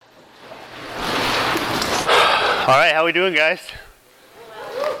All right, how we doing, guys?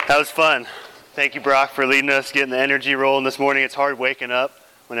 That was fun. Thank you, Brock, for leading us, getting the energy rolling this morning. It's hard waking up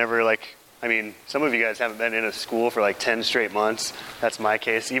whenever, some of you guys haven't been in a school for 10 straight months. That's my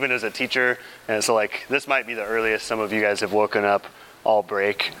case, even as a teacher. And so, this might be the earliest some of you guys have woken up all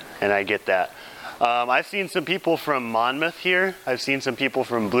break, and I get that. I've seen some people from Monmouth here. I've seen some people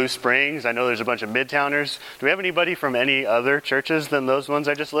from Blue Springs. I know there's a bunch of Midtowners. Do we have anybody from any other churches than those ones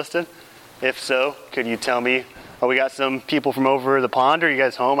I just listed? If so, could you tell me? Oh, we got some people from over the pond. Are you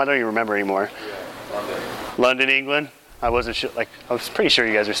guys home? I don't even remember anymore. Yeah, London. London, England. I wasn't sure. I was pretty sure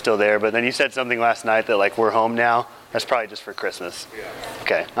you guys are still there. But then you said something last night that we're home now. That's probably just for Christmas. Yeah.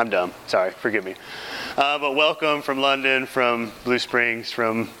 Okay, I'm dumb. Sorry, forgive me. But welcome from London, from Blue Springs,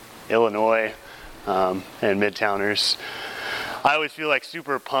 from Illinois, and Midtowners. I always feel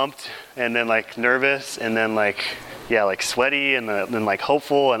super pumped, and then nervous, and then sweaty, and then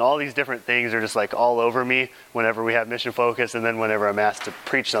hopeful, and all these different things are just all over me whenever we have Mission Focus, and then whenever I'm asked to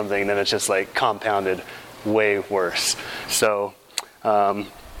preach something, then it's just compounded way worse. So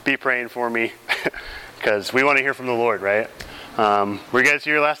be praying for me because we want to hear from the Lord, right? Were you guys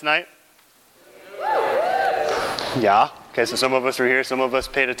here last night? Yeah. Okay, so some of us were here, some of us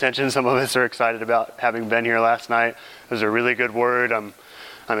paid attention, some of us are excited about having been here last night. It was a really good word. I'm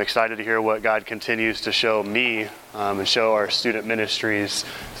excited to hear what God continues to show me and show our student ministries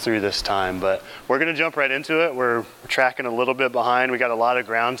through this time. But we're going to jump right into it. We're tracking a little bit behind. We got a lot of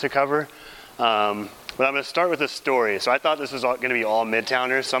ground to cover. But I'm going to start with a story. So I thought this was going to be all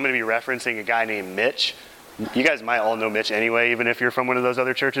Midtowners, so I'm going to be referencing a guy named Mitch. You guys might all know Mitch anyway, even if you're from one of those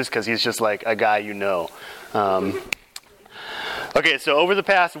other churches, because he's just a guy you know. Okay, so over the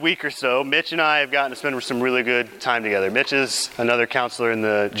past week or so, Mitch and I have gotten to spend some really good time together. Mitch is another counselor in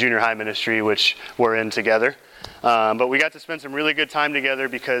the junior high ministry, which we're in together. But we got to spend some really good time together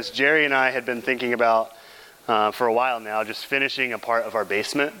because Jerry and I had been thinking about, for a while now, just finishing a part of our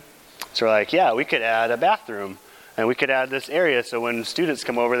basement. So we're we could add a bathroom, and we could add this area so when students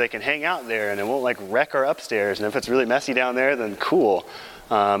come over, they can hang out there, and it won't wreck our upstairs. And if it's really messy down there, then cool.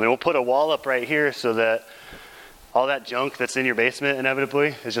 And we'll put a wall up right here so that all that junk that's in your basement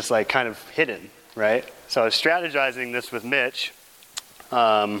inevitably is just kind of hidden, right? So I was strategizing this with Mitch,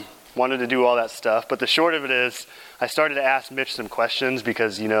 wanted to do all that stuff, but the short of it is I started to ask Mitch some questions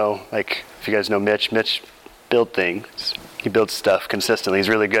because, if you guys know Mitch builds things. He builds stuff consistently. He's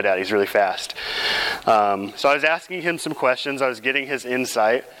really good at it. He's really fast. So I was asking him some questions. I was getting his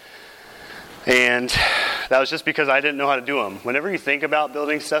insight. And that was just because I didn't know how to do them. Whenever you think about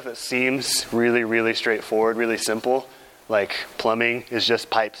building stuff, it seems really, really straightforward, really simple. Plumbing is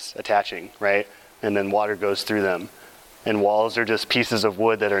just pipes attaching, right? And then water goes through them. And walls are just pieces of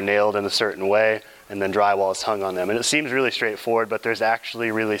wood that are nailed in a certain way, and then drywall is hung on them. And it seems really straightforward, but there's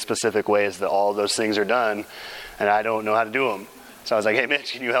actually really specific ways that all those things are done, and I don't know how to do them. So I was like, hey,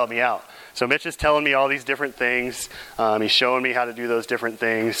 Mitch, can you help me out? So Mitch is telling me all these different things. He's showing me how to do those different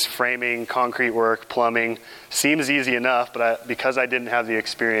things. Framing, concrete work, plumbing. Seems easy enough, but because I didn't have the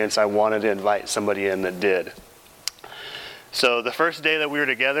experience, I wanted to invite somebody in that did. So the first day that we were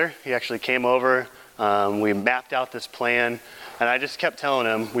together, he actually came over. We mapped out this plan, and I just kept telling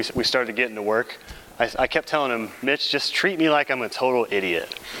him, we started getting to work. I kept telling him, Mitch, just treat me like I'm a total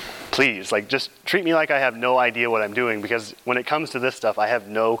idiot. Please, just treat me like I have no idea what I'm doing, because when it comes to this stuff, I have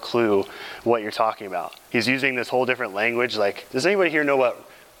no clue what you're talking about. He's using this whole different language. Does anybody here know what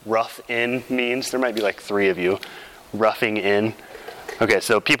rough in means? There might be 3 of you. Roughing in. Okay,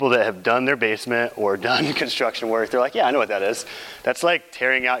 so people that have done their basement or done construction work, they're yeah, I know what that is. That's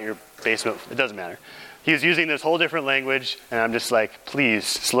tearing out your basement. It doesn't matter. He was using this whole different language, and I'm just please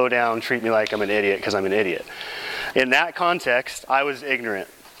slow down, treat me like I'm an idiot, because I'm an idiot. In that context, I was ignorant.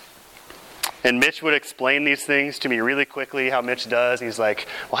 And Mitch would explain these things to me really quickly, how Mitch does. He's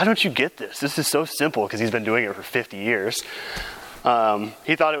why don't you get this? This is so simple, because he's been doing it for 50 years.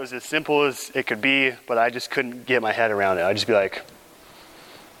 He thought it was as simple as it could be, but I just couldn't get my head around it. I'd just be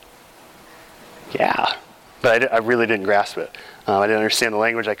yeah. But I really didn't grasp it. I didn't understand the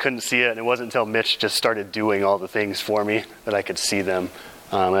language. I couldn't see it. And it wasn't until Mitch just started doing all the things for me that I could see them,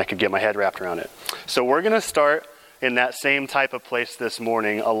 and I could get my head wrapped around it. So we're going to start in that same type of place this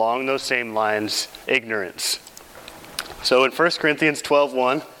morning, along those same lines, ignorance. So in 1 Corinthians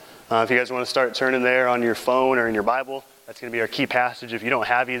 12:1, if you guys want to start turning there on your phone or in your Bible, that's going to be our key passage. If you don't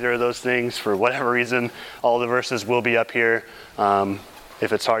have either of those things, for whatever reason, all the verses will be up here.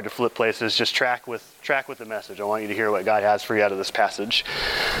 If it's hard to flip places, just track with the message. I want you to hear what God has for you out of this passage.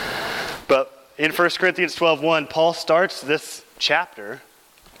 But in 1 Corinthians 12:1, Paul starts this chapter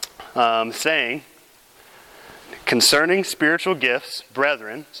saying, Concerning spiritual gifts,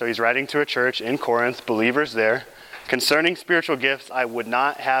 brethren, so he's writing to a church in Corinth, believers there. Concerning spiritual gifts, I would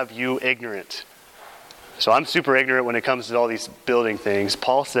not have you ignorant. So I'm super ignorant when it comes to all these building things.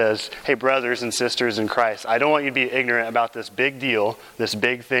 Paul says, hey, brothers and sisters in Christ, I don't want you to be ignorant about this big deal, this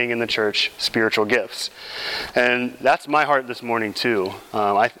big thing in the church, spiritual gifts. And that's my heart this morning too.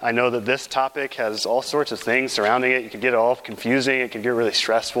 I know that this topic has all sorts of things surrounding it. You can get it all confusing. It can get really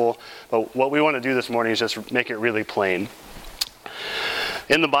stressful. But what we want to do this morning is just make it really plain.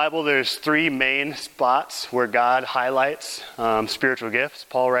 In the Bible, there's 3 main spots where God highlights spiritual gifts.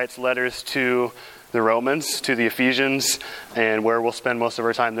 Paul writes letters to the Romans, to the Ephesians, and where we'll spend most of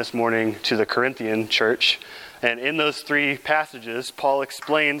our time this morning, to the Corinthian church. And in those 3 passages, Paul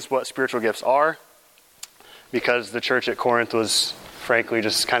explains what spiritual gifts are, because the church at Corinth was, frankly,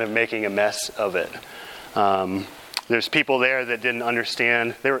 just kind of making a mess of it. There's people there that didn't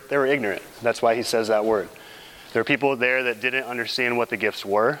understand. They were ignorant. That's why he says that word. There are people there that didn't understand what the gifts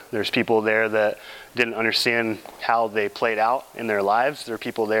were. There's people there that didn't understand how they played out in their lives. There are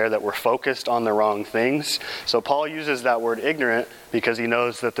people there that were focused on the wrong things. So Paul uses that word ignorant because he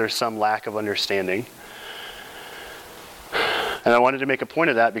knows that there's some lack of understanding. And I wanted to make a point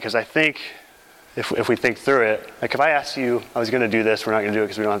of that because I think if we think through it, like if I asked you, I was going to do this, we're not going to do it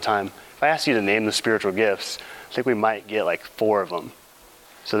because we don't have time. If I asked you to name the spiritual gifts, I think we might get like 4 of them.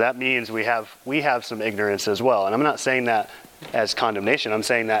 So that means we have some ignorance as well. And I'm not saying that as condemnation. I'm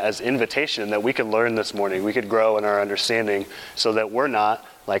saying that as invitation that we could learn this morning. We could grow in our understanding so that we're not,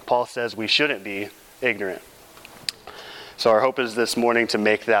 like Paul says, we shouldn't be ignorant. So our hope is this morning to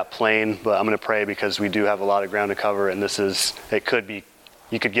make that plain, but I'm going to pray because we do have a lot of ground to cover, and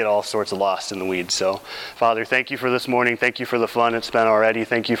you could get all sorts of lost in the weeds. So, Father, thank you for this morning. Thank you for the fun it's been already.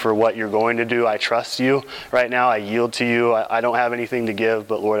 Thank you for what you're going to do. I trust you right now. I yield to you. I don't have anything to give,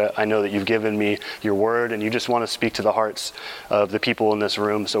 but Lord, I know that you've given me your word, and you just want to speak to the hearts of the people in this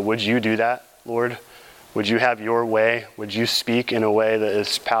room. So would you do that, Lord? Would you have your way? Would you speak in a way that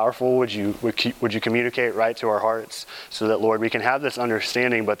is powerful? Would you communicate right to our hearts so that, Lord, we can have this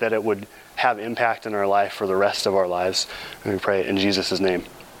understanding, but that it would have impact in our life for the rest of our lives? And we pray in Jesus' name.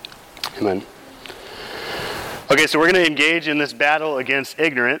 Amen. Okay, so we're going to engage in this battle against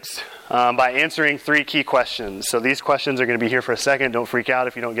ignorance by answering 3 key questions. So these questions are going to be here for a second. Don't freak out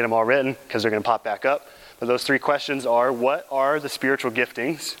if you don't get them all written because they're going to pop back up. But those 3 questions are, what are the spiritual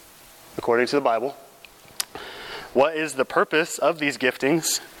giftings according to the Bible? What is the purpose of these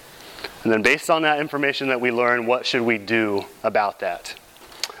giftings? And then based on that information that we learn, what should we do about that?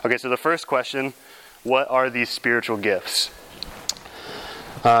 Okay, so the first question, what are these spiritual gifts?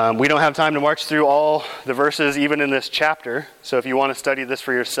 We don't have time to march through all the verses even in this chapter. So if you want to study this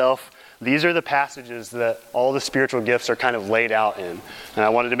for yourself, these are the passages that all the spiritual gifts are kind of laid out in. And I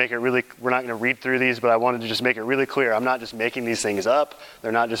wanted to make it really, we're not going to read through these, but I wanted to just make it really clear. I'm not just making these things up.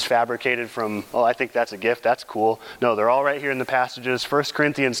 They're not just fabricated from, oh, I think that's a gift, that's cool. No, they're all right here in the passages. 1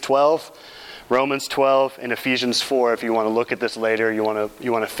 Corinthians 12, Romans 12, and Ephesians 4. If you want to look at this later, you want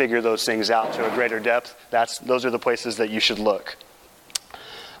to figure those things out to a greater depth, those are the places that you should look.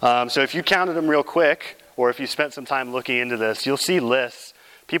 So if you counted them real quick, or if you spent some time looking into this, you'll see lists.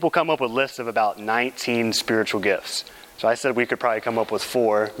 People come up with lists of about 19 spiritual gifts. So I said we could probably come up with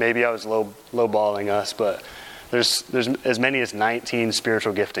 4. Maybe I was lowballing us, but there's as many as 19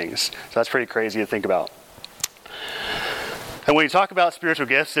 spiritual giftings. So that's pretty crazy to think about. And when you talk about spiritual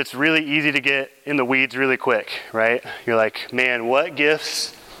gifts, it's really easy to get in the weeds really quick, right? You're like, man, what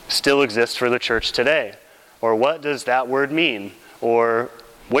gifts still exist for the church today? Or what does that word mean? Or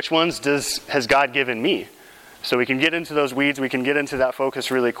which ones has God given me? So we can get into those weeds, we can get into that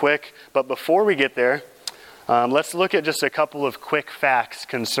focus really quick. But before we get there, let's look at just a couple of quick facts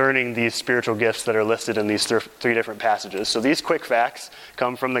concerning these spiritual gifts that are listed in these 3 different passages. So these quick facts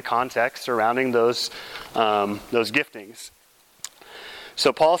come from the context surrounding those giftings.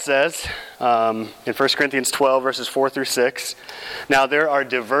 So Paul says in 1 Corinthians 12, verses 4 through 6, now there are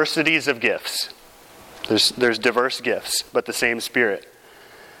diversities of gifts. There's diverse gifts, but the same Spirit.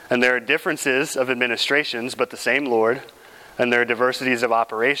 And there are differences of administrations, but the same Lord. And there are diversities of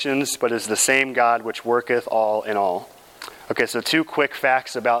operations, but is the same God which worketh all in all. Okay, so 2 quick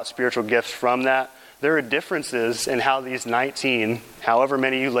facts about spiritual gifts from that. There are differences in how these 19, however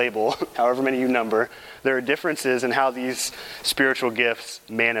many you label, however many you number, there are differences in how these spiritual gifts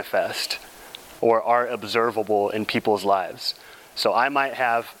manifest or are observable in people's lives. So God might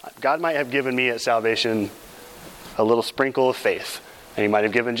have given me at salvation a little sprinkle of faith. And he might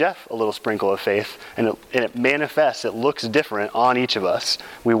have given Jeff a little sprinkle of faith. And it manifests, it looks different on each of us.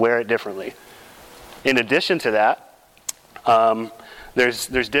 We wear it differently. In addition to that, there's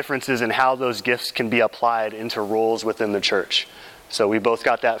differences in how those gifts can be applied into roles within the church. So we both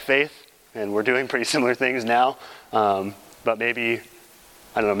got that faith, and we're doing pretty similar things now. But maybe,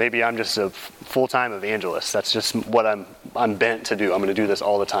 I don't know, maybe I'm just a full-time evangelist. That's just what I'm bent to do. I'm going to do this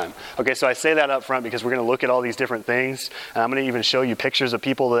all the time. Okay, so I say that up front because we're going to look at all these different things, and I'm going to even show you pictures of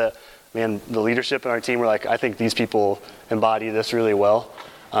people that, man, the leadership in our team were like, I think these people embody this really well.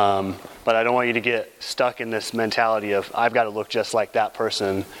 But I don't want you to get stuck in this mentality of I've got to look just like that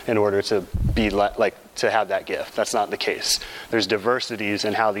person in order to be to have that gift. That's not the case. There's diversities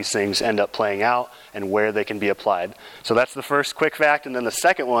in how these things end up playing out and where they can be applied. So that's the first quick fact. And then the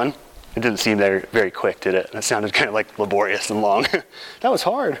second one, it didn't seem very quick, did it? That sounded kind of like laborious and long. That was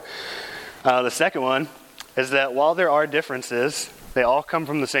hard. The second one is that while there are differences, they all come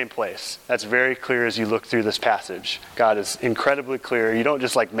from the same place. That's very clear as you look through this passage. God is incredibly clear. You don't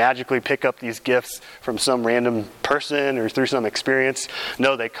just magically pick up these gifts from some random person or through some experience.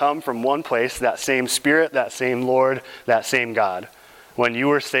 No, they come from one place, that same Spirit, that same Lord, that same God. When you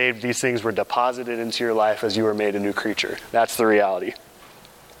were saved, these things were deposited into your life as you were made a new creature. That's the reality.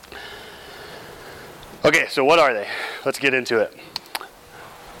 Okay, so what are they? Let's get into it.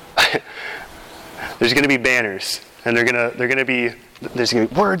 There's going to be banners. And there's going to be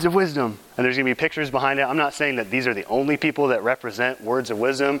words of wisdom, and there's going to be pictures behind it. I'm not saying that these are the only people that represent words of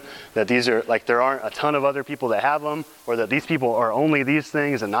wisdom, that these are there aren't a ton of other people that have them, or that these people are only these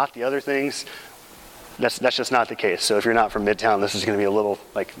things and not the other things. That's just not the case. So if you're not from Midtown, this is going to be a little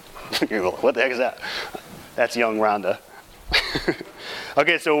what the heck is that? That's young Rhonda.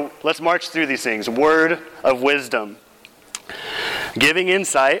 Okay, so let's march through these things. Word of wisdom. Giving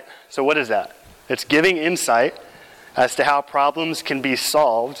insight. So what is that? It's giving insight as to how problems can be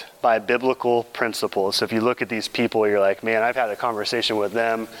solved by biblical principles. So if you look at these people, you're like, man, I've had a conversation with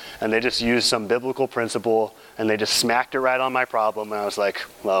them, and they just used some biblical principle, and they just smacked it right on my problem, and I was like,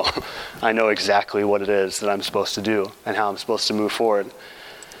 well, I know exactly what it is that I'm supposed to do and how I'm supposed to move forward.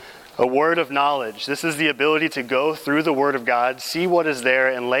 A word of knowledge. This is the ability to go through the Word of God, see what is there,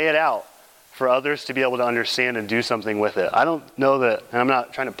 and lay it out for others to be able to understand and do something with it. I don't know that, and I'm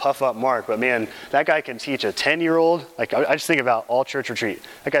not trying to puff up Mark, but man, that guy can teach a 10-year-old. I just think about all church retreat.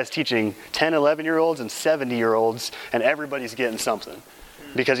 That guy's teaching 10, 11-year-olds and 70-year-olds, and everybody's getting something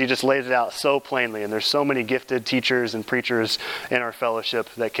because he just lays it out so plainly. And there's so many gifted teachers and preachers in our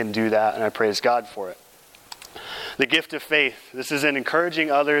fellowship that can do that, and I praise God for it. The gift of faith. This is in encouraging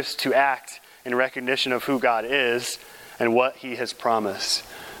others to act in recognition of who God is and what He has promised.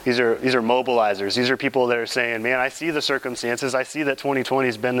 These are mobilizers. These are people that are saying, man, I see the circumstances. I see that 2020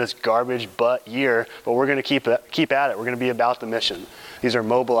 has been this garbage butt year, but we're going to keep at it. We're going to be about the mission. These are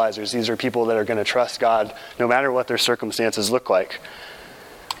mobilizers. These are people that are going to trust God no matter what their circumstances look like.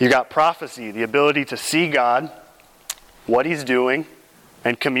 You got prophecy, the ability to see God, what He's doing,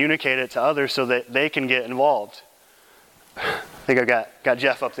 and communicate it to others so that they can get involved. I think I got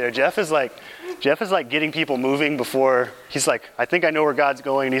Jeff up there. Jeff is like getting people moving before he's like, I think I know where God's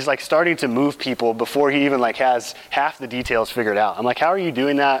going. And he's like starting to move people before he even has half the details figured out. I'm like, how are you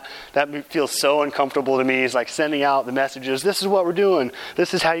doing that? That feels so uncomfortable to me. He's like sending out the messages. This is what we're doing.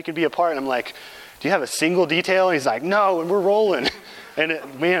 This is how you can be a part. And I'm like, do you have a single detail? And he's like, no, and we're rolling. And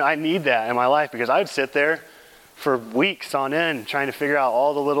man, I need that in my life because I would sit there for weeks on end trying to figure out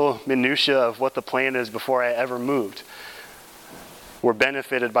all the little minutia of what the plan is before I ever moved. We're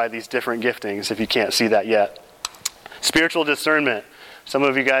benefited by these different giftings if you can't see that yet. Spiritual discernment. Some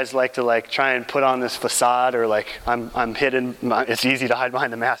of you guys like to try and put on this facade or I'm hidden. It's easy to hide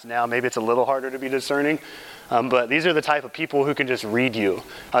behind the mask now. Maybe it's a little harder to be discerning. But these are the type of people who can just read you.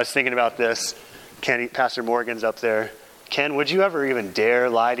 I was thinking about this. Pastor Morgan's up there. Ken, would you ever even dare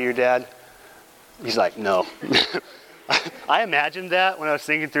lie to your dad? He's like, no. I imagined that when I was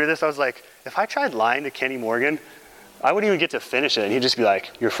thinking through this. I was like, if I tried lying to Kenny Morgan, I wouldn't even get to finish it. And he'd just be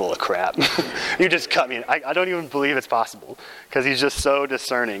like, you're full of crap. You just cut me. I don't even believe it's possible because he's just so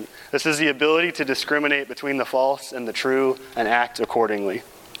discerning. This is the ability to discriminate between the false and the true and act accordingly.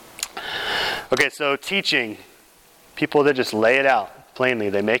 Okay, so teaching. People that just lay it out plainly.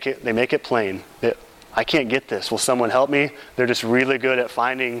 They make it plain. I can't get this. Will someone help me? They're just really good at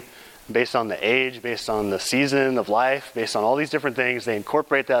finding, based on the age, based on the season of life, based on all these different things, they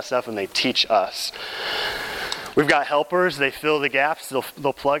incorporate that stuff and they teach us. We've got helpers. They fill the gaps.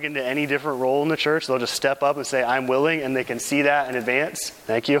 They'll plug into any different role in the church. They'll just step up and say, I'm willing, and they can see that in advance.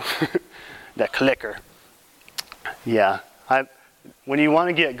 Thank you. That clicker. Yeah. When you want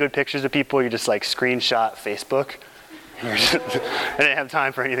to get good pictures of people, you just screenshot Facebook. I didn't have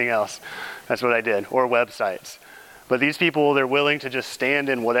time for anything else. That's what I did. Or websites. But these people, they're willing to just stand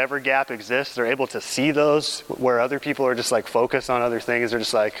in whatever gap exists. They're able to see those where other people are just like focused on other things. They're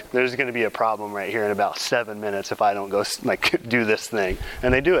just like, there's going to be a problem right here in about 7 minutes if I don't go like do this thing.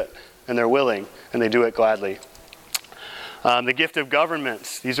 And they do it. And they're willing. And they do it gladly. The gift of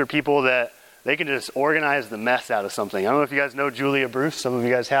governments. These are people that they can just organize the mess out of something. I don't know if you guys know Julia Bruce. Some of you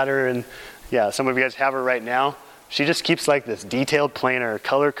guys had her, and some of you guys have her right now. She just keeps like this detailed planner,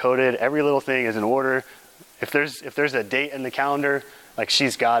 color-coded. Every little thing is in order. If there's a date in the calendar, like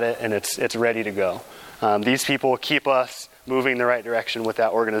she's got it, and it's ready to go. These people keep us moving the right direction with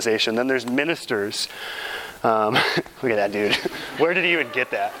that organization. Then there's ministers. Look at that dude. Where did he even get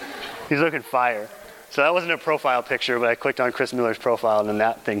that? He's looking fire. So that wasn't a profile picture, but I clicked on Chris Miller's profile, and then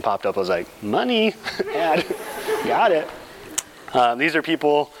that thing popped up. I was like, money, ad, got it. These are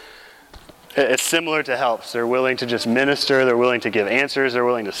people, it's similar to helps. They're willing to just minister. They're willing to give answers. They're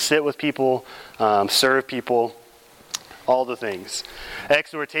willing to sit with people, serve people, all the things.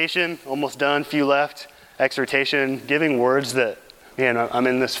 Exhortation, almost done, few left. Exhortation, giving words that, man, I'm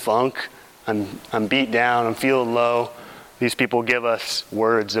in this funk. I'm beat down. I'm feeling low. These people give us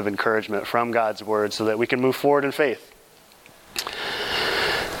words of encouragement from God's word so that we can move forward in faith.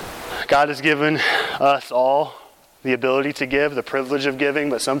 God has given us all the ability to give, the privilege of giving,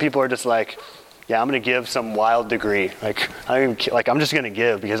 but some people are just like, yeah, I'm going to give some wild degree. I'm just going to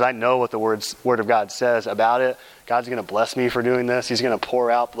give because I know what the word of God says about it. God's going to bless me for doing this. He's going to pour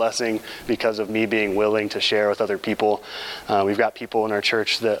out blessing because of me being willing to share with other people. We've got people in our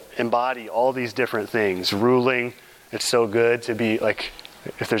church that embody all these different things. Ruling. It's so good to be like,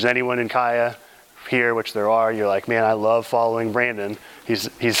 if there's anyone in Kaya here, which there are, you're like, man, I love following Brandon. He's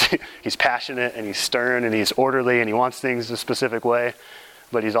passionate and he's stern and he's orderly and he wants things a specific way,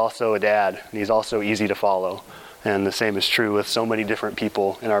 but he's also a dad and he's also easy to follow. And the same is true with so many different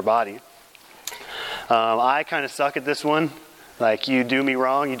people in our body. I kind of suck at this one. Like, you do me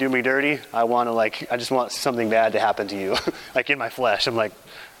wrong, you do me dirty. I just want something bad to happen to you. Like in my flesh, I'm like,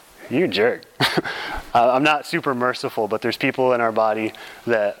 you're a jerk. I'm not super merciful, but there's people in our body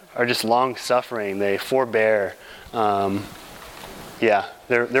that are just long-suffering. They forbear. They're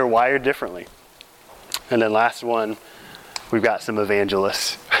wired differently. And then last one, we've got some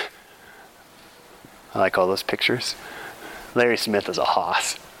evangelists. I like all those pictures. Larry Smith is a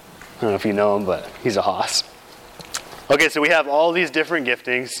hoss. I don't know if you know him, but he's a hoss. Okay, so we have all these different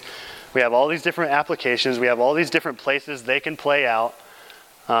giftings. We have all these different applications. We have all these different places they can play out.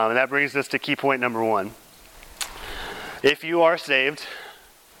 And that brings us to key point number 1. If you are saved,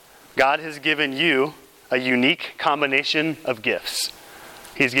 God has given you a unique combination of gifts.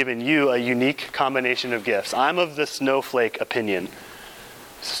 He's given you a unique combination of gifts. I'm of the snowflake opinion.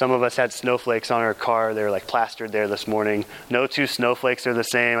 Some of us had snowflakes on our car. They're like plastered there this morning. No two snowflakes are the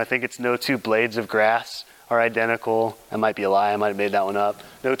same. I think it's no two blades of grass are identical. That might be a lie. I might have made that one up.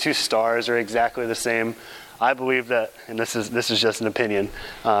 No two stars are exactly the same. I believe that, and this is just an opinion,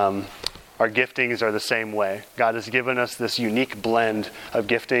 our giftings are the same way. God has given us this unique blend of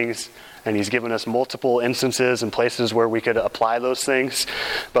giftings, and He's given us multiple instances and places where we could apply those things,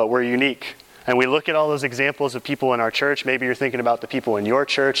 but we're unique. And we look at all those examples of people in our church. Maybe you're thinking about the people in your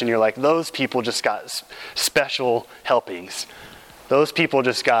church, and you're like, those people just got special helpings. Those people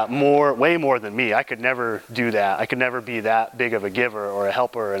just got way more than me. I could never do that. I could never be that big of a giver or a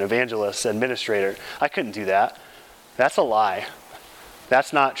helper, an evangelist, administrator. I couldn't do that. That's a lie.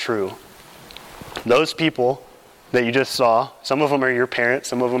 That's not true. Those people that you just saw, some of them are your parents,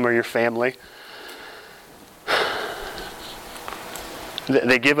 some of them are your family.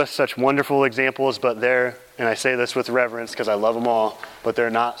 They give us such wonderful examples, but and I say this with reverence because I love them all, but they're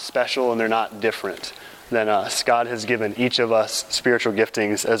not special and they're not different than us. God has given each of us spiritual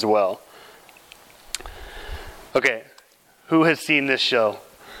giftings as well. Okay, who has seen this show?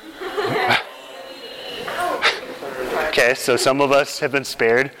 Okay, so some of us have been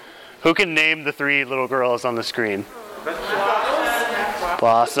spared. Who can name the 3 little girls on the screen?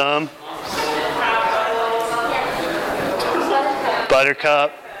 Blossom.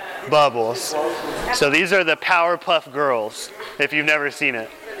 Buttercup. Bubbles. So these are the Powerpuff Girls, if you've never seen it.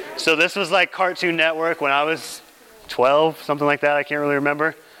 So this was like Cartoon Network when I was 12, something like that. I can't really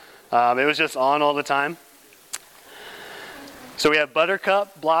remember. It was just on all the time. So we have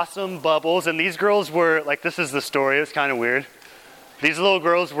Buttercup, Blossom, Bubbles, and these girls were, like, this is the story. It's kind of weird. These little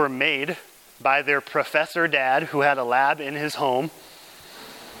girls were made by their professor dad who had a lab in his home.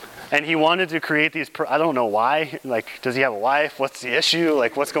 And he wanted to create these, I don't know why. Like, does he have a wife? What's the issue?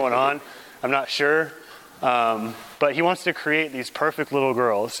 Like, what's going on? I'm not sure. But he wants to create these perfect little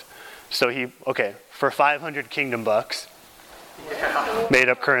girls. So for 500 kingdom bucks, made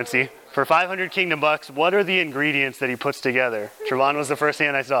up currency, For 500 kingdom bucks, what are the ingredients that he puts together? Trevon was the first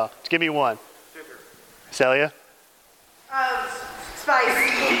hand I saw. Just give me one. Sugar. Celia?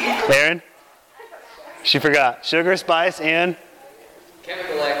 Spice. Aaron? She forgot. Sugar, spice, and?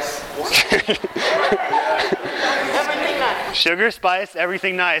 Chemical X. Everything nice. Sugar, spice,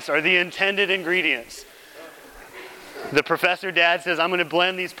 everything nice are the intended ingredients. The professor dad says, I'm going to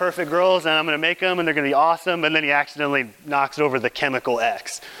blend these perfect girls and I'm going to make them and they're going to be awesome. And then he accidentally knocks over the chemical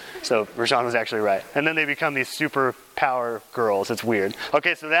X. So Rashawn was actually right. And then they become these super power girls. It's weird.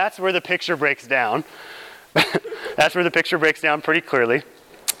 Okay, so that's where the picture breaks down. That's where the picture breaks down pretty clearly.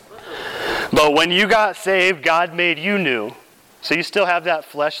 But when you got saved, God made you new. So you still have that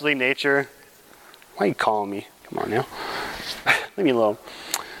fleshly nature. Why are you calling me? Come on now. Leave me alone.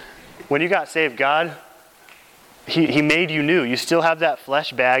 When you got saved, God, He made you new. You still have that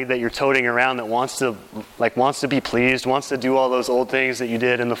flesh bag that you're toting around that wants to be pleased, wants to do all those old things that you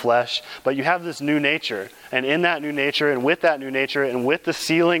did in the flesh. But you have this new nature. And in that new nature, and with that new nature, and with the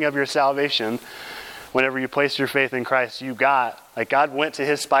sealing of your salvation, whenever you placed your faith in Christ, God went to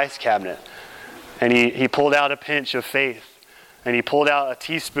his spice cabinet. And he pulled out a pinch of faith. And he pulled out a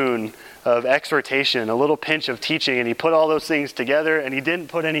teaspoon of exhortation, a little pinch of teaching, and he put all those things together, and he didn't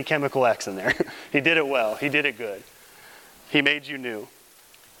put any chemical X in there. He did it well. He did it good. He made you new.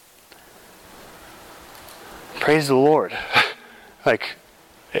 Praise the Lord.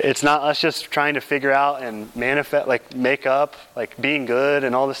 It's not us just trying to figure out and manifest, make up, being good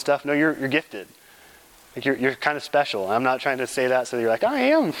and all this stuff. No, you're gifted. You're kind of special. I'm not trying to say that so you're like, I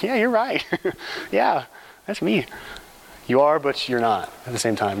am. Yeah, you're right. Yeah, that's me. You are, but you're not at the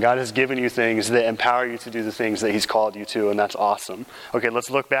same time. God has given you things that empower you to do the things that he's called you to, and that's awesome. Okay, let's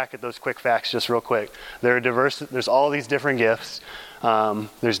look back at those quick facts just real quick. There's all these different gifts.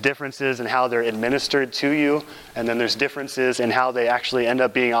 There's differences in how they're administered to you, and then there's differences in how they actually end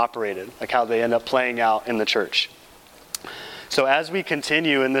up being operated, like how they end up playing out in the church. So as we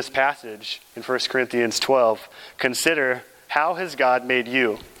continue in this passage in 1 Corinthians 12, consider, how has God made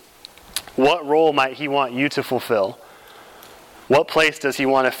you? What role might he want you to fulfill? What place does he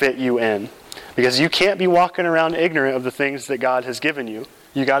want to fit you in? Because you can't be walking around ignorant of the things that God has given you.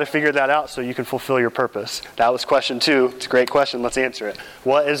 You got to figure that out so you can fulfill your purpose. That was question 2. It's a great question. Let's answer it.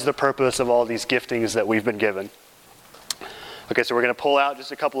 What is the purpose of all these giftings that we've been given? Okay, so we're going to pull out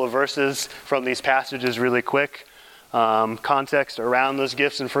just a couple of verses from these passages really quick. Context around those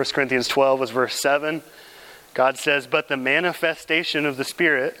gifts in 1 Corinthians 12 was verse 7. God says, but the manifestation of the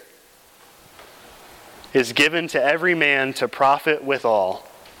Spirit is given to every man to profit withal.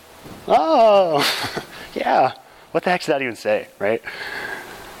 Oh, yeah. What the heck does that even say, right?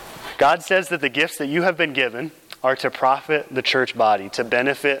 God says that the gifts that you have been given are to profit the church body, to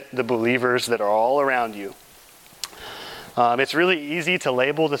benefit the believers that are all around you. It's really easy to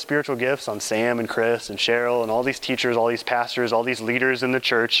label the spiritual gifts on Sam and Chris and Cheryl and all these teachers, all these pastors, all these leaders in the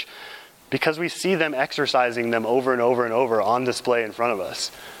church, because we see them exercising them over and over and over on display in front of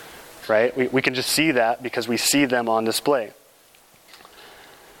us. Right? We can just see that because we see them on display.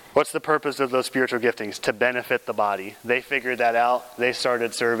 What's the purpose of those spiritual giftings? To benefit the body. They figured that out. They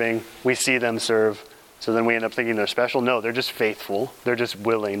started serving. We see them serve. So then we end up thinking they're special. No, they're just faithful. They're just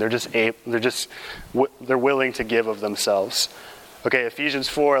willing. They're willing to give of themselves. Okay, Ephesians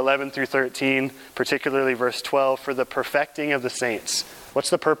 4:11 through 13, particularly verse 12, for the perfecting of the saints. What's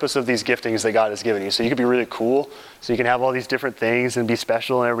the purpose of these giftings that God has given you? So you can be really cool, so you can have all these different things and be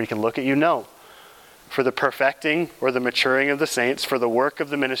special and everybody can look at you? No. For the perfecting or the maturing of the saints, for the work of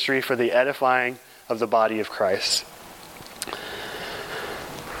the ministry, for the edifying of the body of Christ.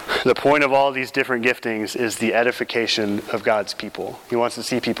 The point of all these different giftings is the edification of God's people. He wants to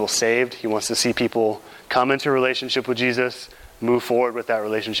see people saved. He wants to see people come into a relationship with Jesus, move forward with that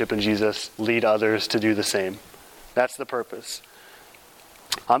relationship in Jesus, lead others to do the same. That's the purpose.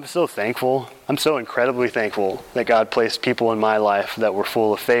 I'm so thankful. I'm so incredibly thankful that God placed people in my life that were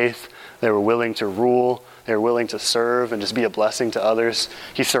full of faith. They were willing to rule. They were willing to serve and just be a blessing to others.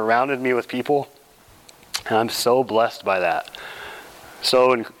 He surrounded me with people, and I'm so blessed by that.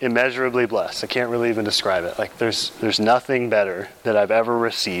 So immeasurably blessed. I can't really even describe it. There's nothing better that I've ever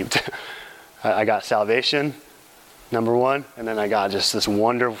received. I got salvation, number one, and then I got just this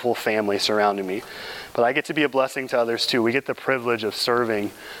wonderful family surrounding me. But I get to be a blessing to others too. We get the privilege of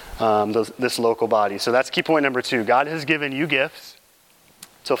serving this local body. So that's key point number 2. God has given you gifts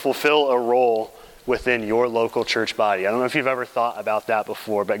to fulfill a role within your local church body. I don't know if you've ever thought about that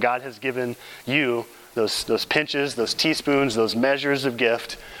before, but God has given you those pinches, those teaspoons, those measures of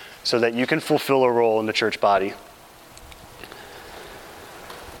gift so that you can fulfill a role in the church body.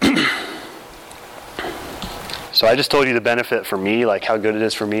 So I just told you the benefit for me, like how good it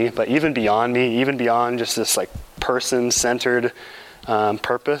is for me, but even beyond me, even beyond just this like person-centered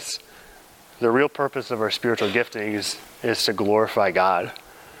purpose, the real purpose of our spiritual giftings is to glorify God.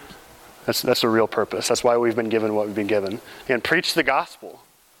 That's the real purpose. That's why we've been given what we've been given. And preach the gospel,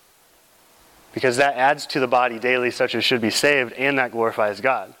 because that adds to the body daily such as should be saved, and that glorifies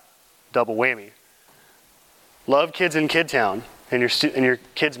God. Double whammy. Love kids in Kid Town in your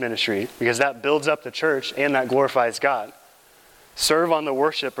kids ministry, because that builds up the church and that glorifies God. Serve on the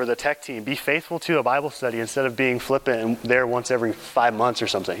worship or the tech team. Be faithful to a Bible study instead of being flippant and there once every 5 months or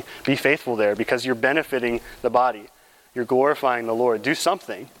something. Be faithful there because you're benefiting the body. You're glorifying the Lord. Do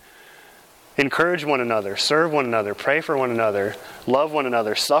something. Encourage one another. Serve one another. Pray for one another. Love one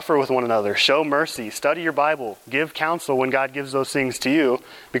another. Suffer with one another. Show mercy. Study your Bible. Give counsel when God gives those things to you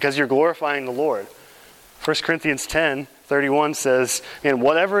because you're glorifying the Lord. 1 Corinthians 10:31 says, and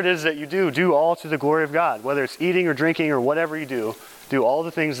whatever it is that you do, do all to the glory of God. Whether it's eating or drinking or whatever you do all the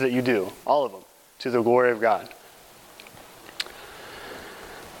things that you do, all of them, to the glory of God.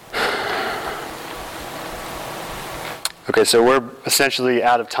 Okay, so we're essentially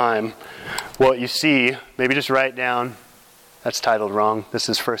out of time. What you see, maybe just write down, that's titled wrong. This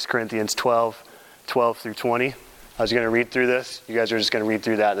is 1 Corinthians 12 through 20. I was going to read through this. You guys are just going to read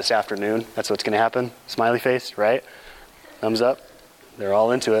through that this afternoon. That's what's going to happen. Smiley face, right? Thumbs up. They're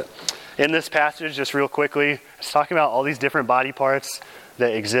all into it. In this passage, just real quickly, it's talking about all these different body parts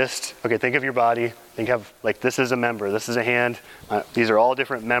that exist. Okay, think of your body. Think of, like, this is a member. This is a hand. These are all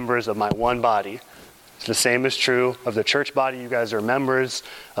different members of my one body. The same is true of the church body. You guys are members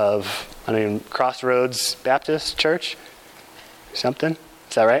of, Crossroads Baptist Church? Something?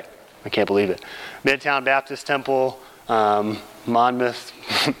 Is that right? I can't believe it. Midtown Baptist Temple, Monmouth,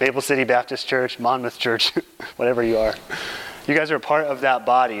 Maple City Baptist Church, Monmouth Church, whatever you are. You guys are a part of that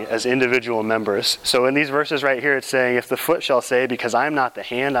body as individual members. So in these verses right here, it's saying, if the foot shall say, because I am not the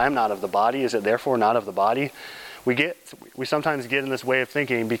hand, I am not of the body, is it therefore not of the body? We sometimes get in this way of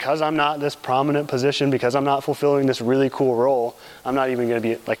thinking, because I'm not this prominent position, because I'm not fulfilling this really cool role, I'm not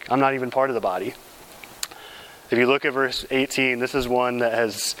even part of the body. If you look at verse 18, this is one that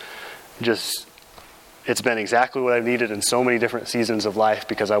has it's been exactly what I've needed in so many different seasons of life,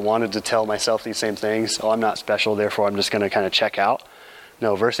 because I wanted to tell myself these same things. Oh, I'm not special, therefore I'm just going to kind of check out.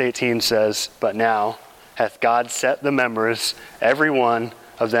 No, verse 18 says, but now hath God set the members, every one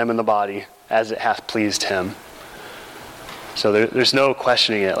of them in the body, as it hath pleased him. So there's no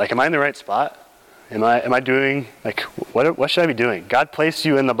questioning it. Like, am I in the right spot? Am I doing, like, what should I be doing? God placed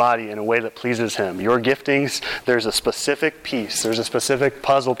you in the body in a way that pleases him. Your giftings, there's a specific piece. There's a specific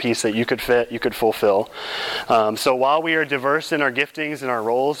puzzle piece that you could fit, you could fulfill. So while we are diverse in our giftings and our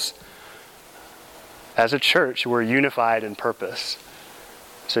roles, as a church, we're unified in purpose.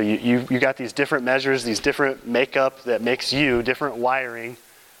 So you got these different measures, these different makeup that makes you, different wiring,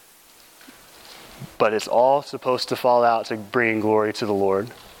 but it's all supposed to fall out to bring glory to the Lord,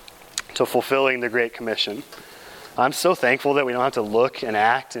 to fulfilling the Great Commission. I'm so thankful that we don't have to look and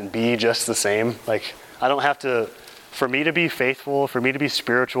act and be just the same. Like, I don't have to, for me to be faithful, for me to be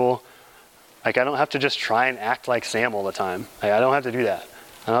spiritual, like, I don't have to just try and act like Sam all the time. Like, I don't have to do that.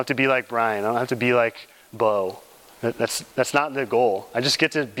 I don't have to be like Brian. I don't have to be like Bo. That's not the goal. I just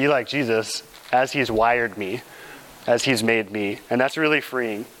get to be like Jesus as he's wired me, as he's made me. And that's really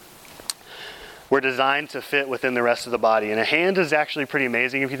freeing. We're designed to fit within the rest of the body. And a hand is actually pretty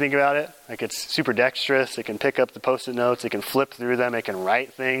amazing if you think about it. Like, it's super dexterous. It can pick up the Post-it notes. It can flip through them. It can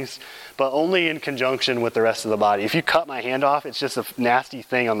write things, but only in conjunction with the rest of the body. If you cut my hand off, it's just a nasty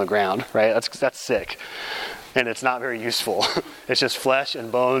thing on the ground, right? That's sick. And it's not very useful. It's just flesh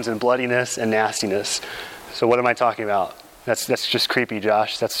and bones and bloodiness and nastiness. So what am I talking about? That's just creepy,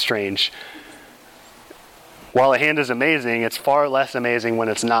 Josh. That's strange. While a hand is amazing, it's far less amazing when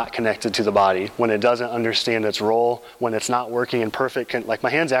it's not connected to the body, when it doesn't understand its role, when it's not working in perfect... Like, my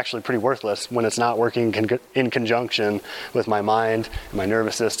hand's actually pretty worthless when it's not working in conjunction with my mind, my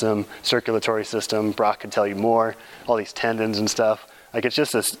nervous system, circulatory system. Brock could tell you more, all these tendons and stuff. Like, it's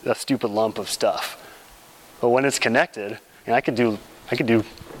just a stupid lump of stuff. But when it's connected, and I could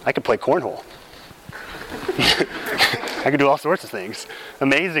play cornhole. I could do all sorts of things,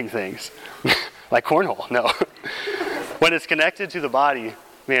 amazing things. Like cornhole, no. When it's connected to the body,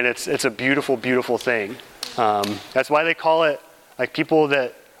 man, it's a beautiful, beautiful thing. That's why they call it, like, people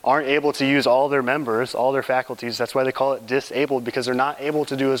that aren't able to use all their members, all their faculties, that's why they call it disabled, because they're not able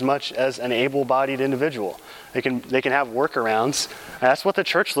to do as much as an able-bodied individual. They can have workarounds. And that's what the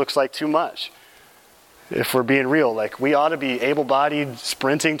church looks like too much. If we're being real, like, we ought to be able-bodied,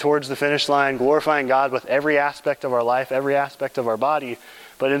 sprinting towards the finish line, glorifying God with every aspect of our life, every aspect of our body.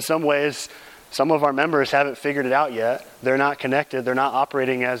 But in some ways, Some of our members haven't figured it out yet. They're not connected. They're not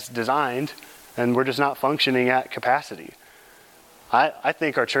operating as designed, and we're just not functioning at capacity. I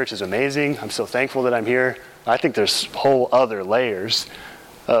think our church is amazing. I'm so thankful that I'm here. I think there's whole other layers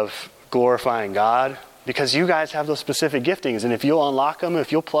of glorifying God because you guys have those specific giftings, and if you'll unlock them, if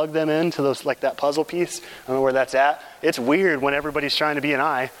you'll plug them into those, like that puzzle piece, I don't know where that's at. It's weird when everybody's trying to be an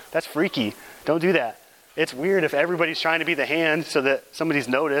eye. That's freaky. Don't do that. It's weird if everybody's trying to be the hand so that somebody's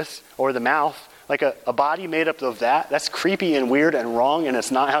noticed, or the mouth. Like a body made up of that, that's creepy and weird and wrong, and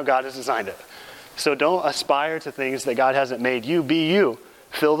it's not how God has designed it. So don't aspire to things that God hasn't made you. Be you.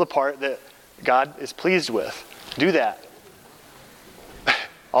 Fill the part that God is pleased with. Do that.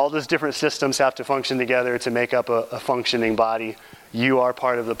 All those different systems have to function together to make up a functioning body. You are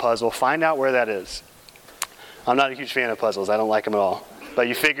part of the puzzle. Find out where that is. I'm not a huge fan of puzzles. I don't like them at all. But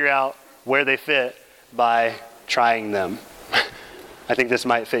you figure out where they fit by trying them. I think this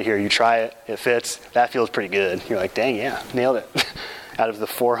might fit here. You try it, it fits. That feels pretty good. You're like, dang, yeah, nailed it. Out of the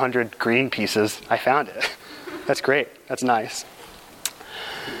 400 green pieces, I found it. That's great. That's nice.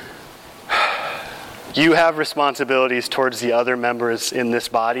 You have responsibilities towards the other members in this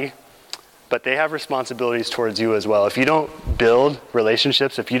body, but they have responsibilities towards you as well. If you don't build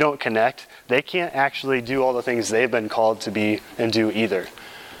relationships, if you don't connect, they can't actually do all the things they've been called to be and do either.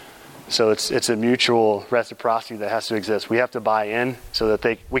 So it's a mutual reciprocity that has to exist. We have to buy in so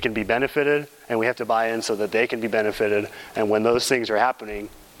that we can be benefited, and we have to buy in so that they can be benefited. And when those things are happening,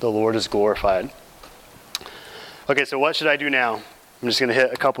 the Lord is glorified. Okay, so what should I do now? I'm just going to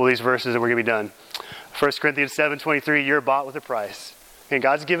hit a couple of these verses and we're going to be done. 1 Corinthians 7:23, you're bought with a price. And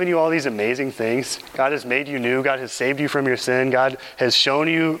God's given you all these amazing things. God has made you new. God has saved you from your sin. God has shown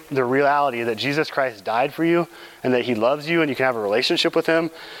you the reality that Jesus Christ died for you and that he loves you and you can have a relationship with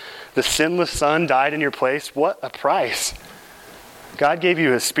him. The sinless Son died in your place. What a price. God gave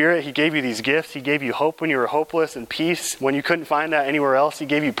you his Spirit. He gave you these gifts. He gave you hope when you were hopeless and peace when you couldn't find that anywhere else. He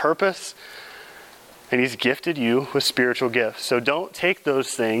gave you purpose. And he's gifted you with spiritual gifts. So don't take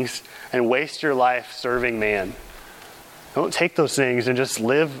those things and waste your life serving man. Don't take those things and just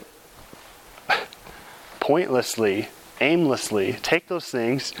live pointlessly, aimlessly. Take those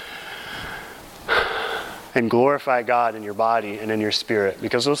things and glorify God in your body and in your spirit,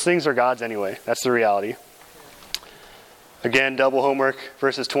 because those things are God's anyway. That's the reality. Again, double homework,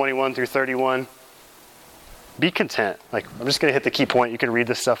 verses 21 through 31. Be content. Like, I'm just going to hit the key point. You can read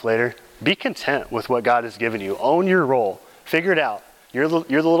this stuff later. Be content with what God has given you. Own your role. Figure it out. You're the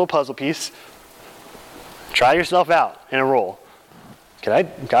little puzzle piece. Try yourself out in a role.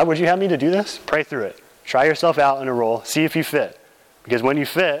 God, would you have me to do this? Pray through it. Try yourself out in a role. See if you fit. Because when you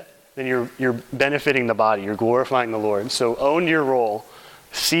fit, then you're benefiting the body. You're glorifying the Lord. So own your role.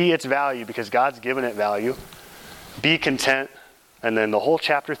 See its value because God's given it value. Be content. And then the whole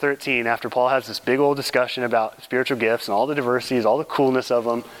chapter 13, after Paul has this big old discussion about spiritual gifts and all the diversities, all the coolness of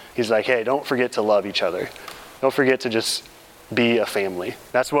them, he's like, hey, don't forget to love each other. Don't forget to just be a family.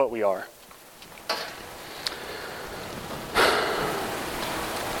 That's what we are.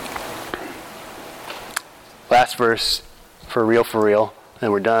 Last verse, for real,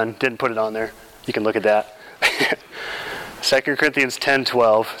 and we're done. Didn't put it on there. You can look at that. 2 Corinthians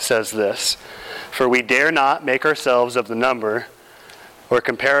 10:12 says this, for we dare not make ourselves of the number or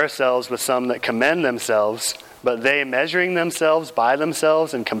compare ourselves with some that commend themselves, but they, measuring themselves by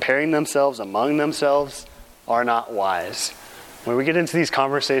themselves and comparing themselves among themselves, are not wise. When we get into these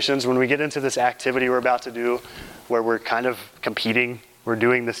conversations, when we get into this activity we're about to do, where we're kind of competing, we're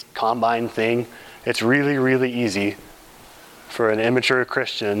doing this combine thing, it's really, really easy for an immature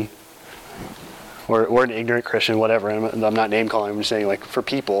Christian or an ignorant Christian, whatever, I'm not name calling, I'm just saying, like, for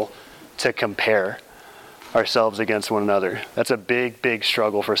people to compare ourselves against one another. That's a big, big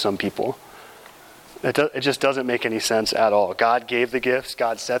struggle for some people. It just doesn't make any sense at all. God gave the gifts.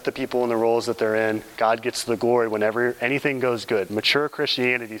 God set the people in the roles that they're in. God gets the glory whenever anything goes good. Mature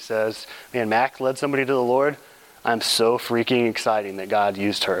Christianity says, man, Mac led somebody to the Lord. I'm so freaking exciting that God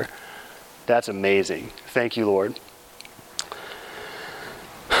used her. That's amazing. Thank you, Lord.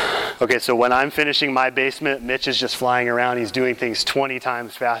 Okay, so when I'm finishing my basement, Mitch is just flying around. He's doing things 20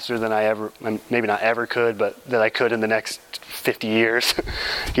 times faster than I ever, maybe not ever could, but that I could in the next 50 years.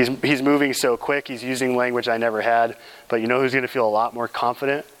 He's moving so quick. He's using language I never had. But you know who's going to feel a lot more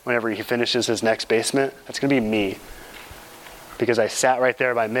confident whenever he finishes his next basement? That's going to be me. Because I sat right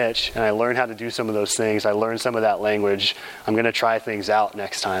there by Mitch and I learned how to do some of those things. I learned some of that language. I'm going to try things out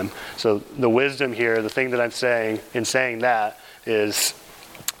next time. So the wisdom here, the thing that I'm saying in saying that is,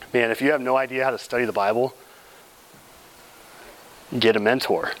 man, if you have no idea how to study the Bible, get a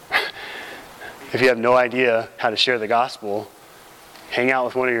mentor. If you have no idea how to share the gospel, hang out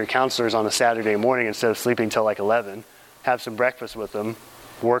with one of your counselors on a Saturday morning instead of sleeping till like 11. Have some breakfast with them.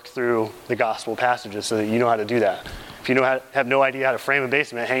 Work through the gospel passages so that you know how to do that. If you have no idea how to frame a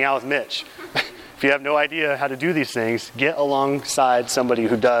basement, hang out with Mitch. If you have no idea how to do these things, get alongside somebody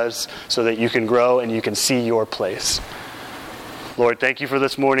who does so that you can grow and you can see your place. Lord, thank you for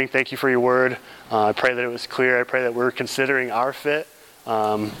this morning. Thank you for your word. I pray that it was clear. I pray that we're considering our fit,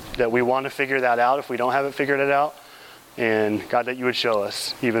 that we want to figure that out if we don't have it figured it out. And God, that you would show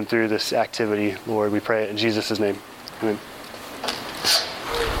us even through this activity, Lord. We pray it in Jesus' name. Amen.